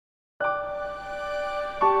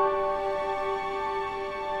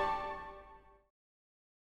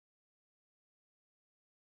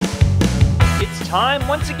time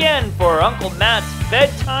once again for Uncle Matt's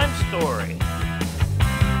bedtime story.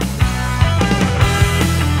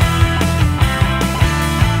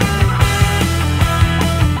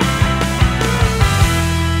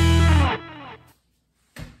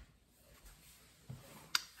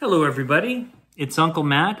 Hello everybody, it's Uncle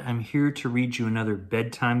Matt. I'm here to read you another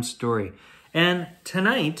bedtime story. And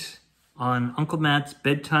tonight on Uncle Matt's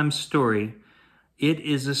bedtime story, it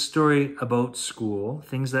is a story about school,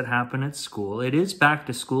 things that happen at school. It is back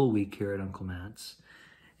to school week here at Uncle Matt's.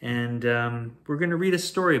 And we're going to read a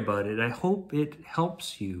story about it. I hope it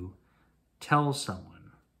helps you tell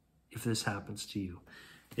someone if this happens to you.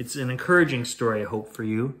 It's an encouraging story, I hope, for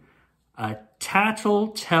you. A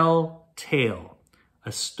Tattle-tell Tale,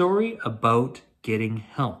 a story about getting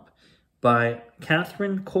help, by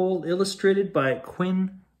Kathryn Cole, illustrated by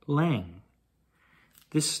Qin Leng.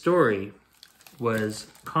 This story was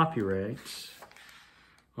copyright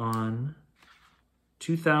on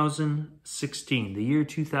 2016, the year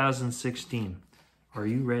 2016. Are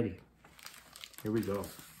you ready? Here we go.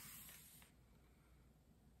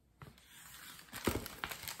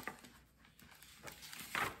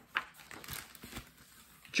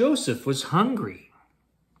 Joseph was hungry.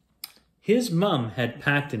 His mum had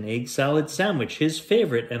packed an egg salad sandwich, his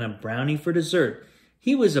favorite, and a brownie for dessert.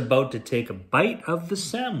 He was about to take a bite of the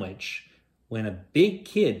sandwich when a big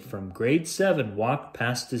kid from grade 7 walked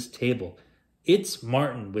past his table. "It's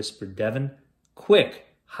Martin," whispered Devin. "Quick,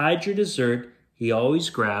 hide your dessert. He always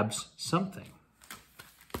grabs something."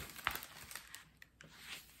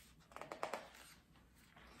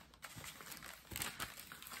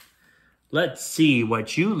 "Let's see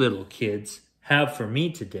what you little kids have for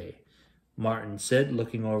me today," Martin said,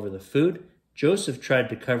 looking over the food. Joseph tried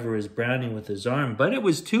to cover his brownie with his arm, but it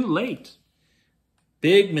was too late.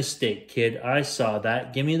 "Big mistake, kid. I saw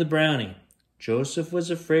that. Give me the brownie." Joseph was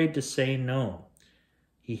afraid to say no.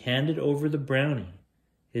 He handed over the brownie.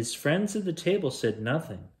 His friends at the table said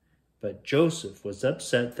nothing, but Joseph was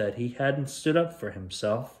upset that he hadn't stood up for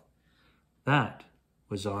himself. That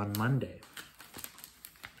was on Monday.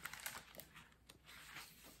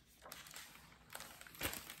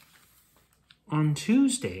 On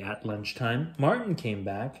Tuesday at lunchtime, Martin came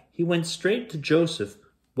back. He went straight to Joseph.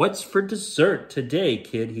 "What's for dessert today,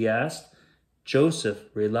 kid?" he asked. Joseph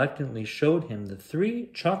reluctantly showed him the 3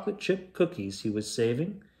 chocolate chip cookies he was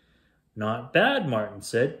saving. "Not bad," Martin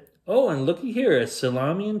said. "Oh, and looky here, a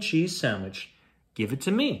salami and cheese sandwich. Give it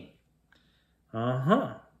to me."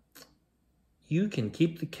 "Uh-huh. You can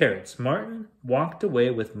keep the carrots." Martin walked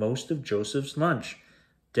away with most of Joseph's lunch.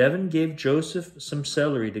 Devin gave Joseph some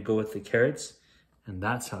celery to go with the carrots, and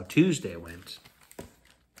that's how Tuesday went.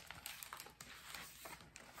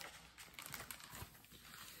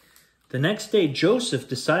 The next day, Joseph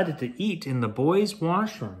decided to eat in the boys'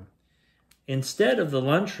 washroom instead of the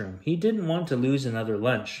lunchroom. He didn't want to lose another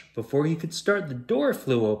lunch. Before he could start, the door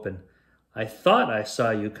flew open. "I thought I saw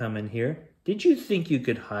you come in here. Did you think you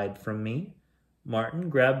could hide from me?" Martin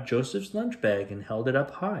grabbed Joseph's lunch bag and held it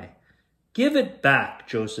up high. "Give it back,"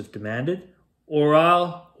 Joseph demanded. Or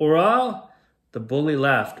I'll... The bully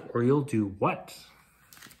laughed. "Or you'll do what?"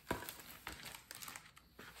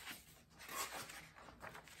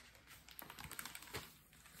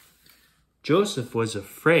 Joseph was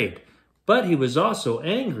afraid, but he was also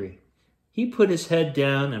angry. He put his head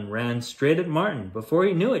down and ran straight at Martin. Before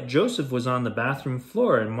he knew it, Joseph was on the bathroom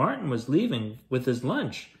floor and Martin was leaving with his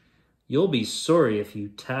lunch. "You'll be sorry if you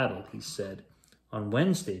tattle," he said. On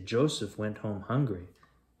Wednesday, Joseph went home hungry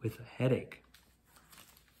with a headache.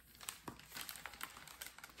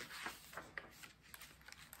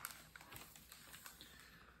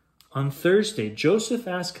 On Thursday, Joseph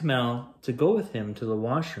asked Kamal to go with him to the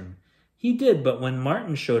washroom. He did, but when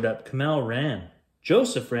Martin showed up, Kamal ran.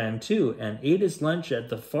 Joseph ran too and ate his lunch at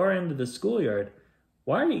the far end of the schoolyard.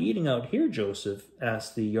 "Why are you eating out here, Joseph?"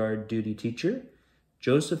 asked the yard duty teacher.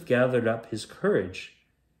 Joseph gathered up his courage.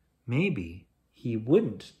 Maybe he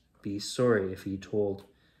wouldn't be sorry if he told.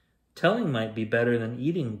 Telling might be better than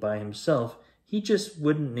eating by himself. He just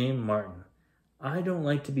wouldn't name Martin. "I don't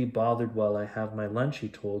like to be bothered while I have my lunch," he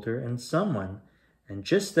told her, and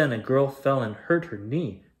just then a girl fell and hurt her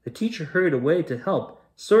knee. The teacher hurried away to help.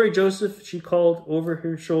 "Sorry, Joseph," she called over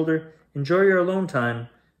her shoulder. "Enjoy your alone time."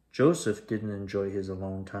 Joseph didn't enjoy his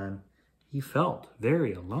alone time. He felt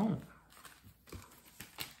very alone.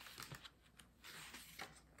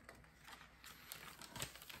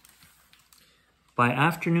 By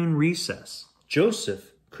afternoon recess,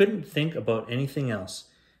 Joseph couldn't think about anything else.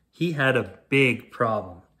 He had a big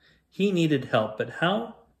problem. He needed help, but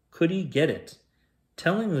how could he get it?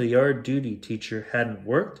 Telling the yard duty teacher hadn't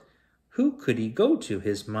worked. Who could he go to?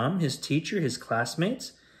 His mom, his teacher, his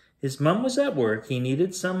classmates? His mom was at work. He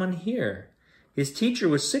needed someone here. His teacher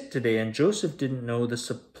was sick today, and Joseph didn't know the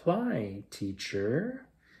supply teacher.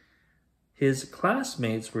 His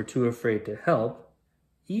classmates were too afraid to help,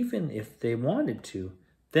 even if they wanted to.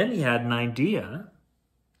 Then he had an idea.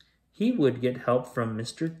 He would get help from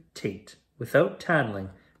Mr. Tate without tattling.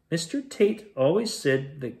 Mr. Tate always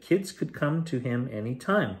said that kids could come to him any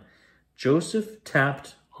time. Joseph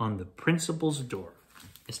tapped on the principal's door.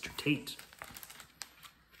 Mr. Tate.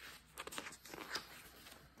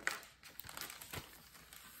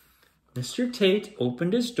 Mr. Tate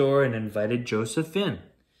opened his door and invited Joseph in.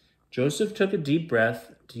 Joseph took a deep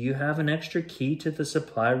breath. Do you have an extra key to the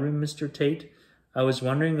supply room, Mr. Tate? I was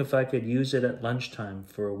wondering if I could use it at lunchtime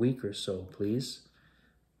for a week or so, please.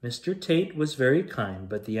 Mr. Tate was very kind,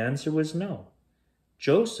 but the answer was no.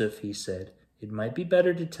 Joseph, he said, it might be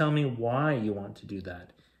better to tell me why you want to do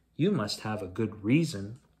that. You must have a good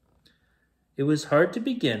reason. It was hard to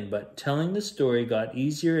begin, but telling the story got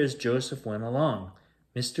easier as Joseph went along.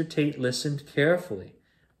 Mr. Tate listened carefully.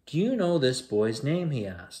 Do you know this boy's name? He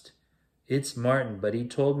asked. It's Martin, but he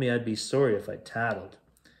told me I'd be sorry if I tattled.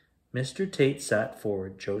 Mr. Tate sat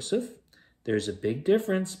forward. Joseph, there's a big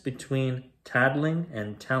difference between tattling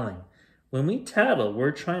and telling. When we tattle,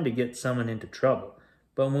 we're trying to get someone into trouble.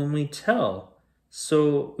 But when we tell,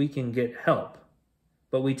 so we can get help.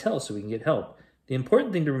 The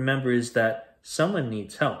important thing to remember is that someone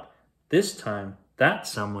needs help. This time, that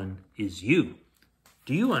someone is you.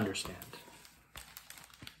 Do you understand?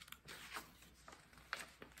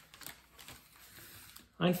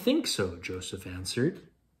 I think so, Joseph answered.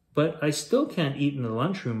 But I still can't eat in the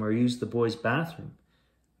lunchroom or use the boys' bathroom.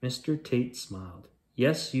 Mr. Tate smiled.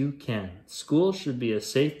 Yes, you can. School should be a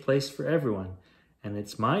safe place for everyone, and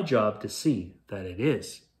it's my job to see that it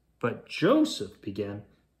is. But Joseph began,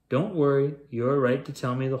 don't worry, you're right to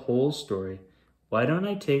tell me the whole story. Why don't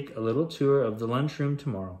I take a little tour of the lunchroom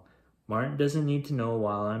tomorrow? Martin doesn't need to know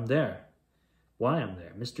why I'm there.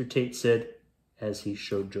 Mr. Tate said as he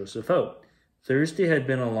showed Joseph out. Thursday had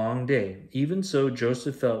been a long day. Even so,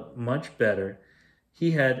 Joseph felt much better.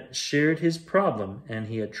 He had shared his problem, and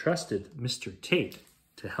he had trusted Mr. Tate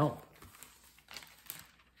to help.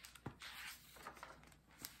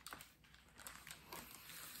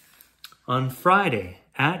 On Friday,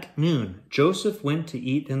 at noon, Joseph went to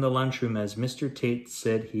eat in the lunchroom as Mr. Tate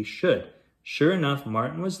said he should. Sure enough,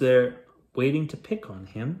 Martin was there, waiting to pick on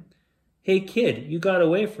him. Hey, kid, you got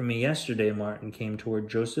away from me yesterday, Martin came toward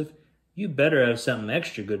Joseph. You better have something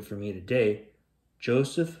extra good for me today.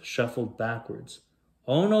 Joseph shuffled backwards.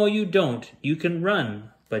 Oh, no, you don't. You can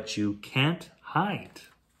run, but you can't hide.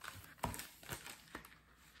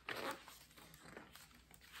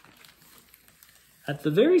 At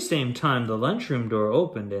the very same time, the lunchroom door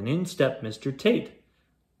opened, and in stepped Mr. Tate.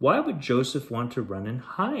 Why would Joseph want to run and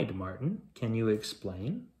hide, Martin? Can you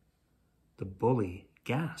explain? The bully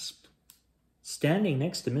gasped. Standing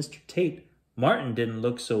next to Mr. Tate, Martin didn't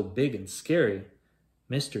look so big and scary.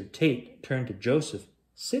 Mr. Tate turned to Joseph.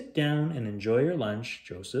 Sit down and enjoy your lunch,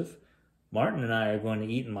 Joseph. Martin and I are going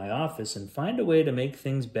to eat in my office and find a way to make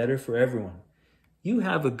things better for everyone. You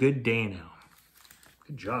have a good day now.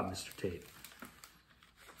 Good job, Mr. Tate.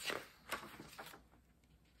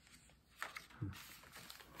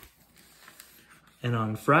 And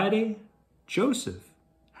on Friday, Joseph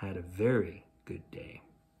had a very good day.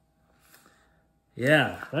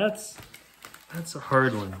 Yeah, that's a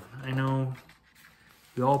hard one. I know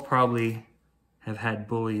we all probably have had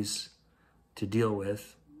bullies to deal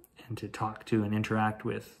with and to talk to and interact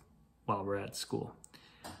with while we're at school.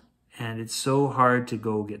 And it's so hard to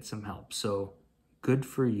go get some help. So good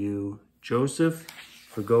for you, Joseph,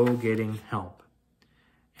 for go getting help.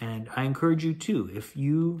 And I encourage you too, if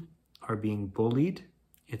you are being bullied,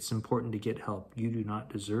 it's important to get help. You do not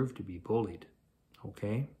deserve to be bullied,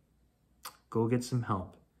 okay? Go get some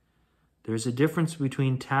help. There's a difference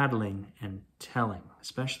between tattling and telling,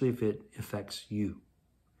 especially if it affects you.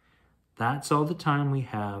 That's all the time we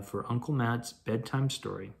have for Uncle Matt's bedtime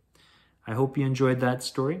story. I hope you enjoyed that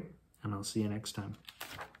story, and I'll see you next time.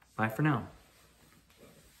 Bye for now.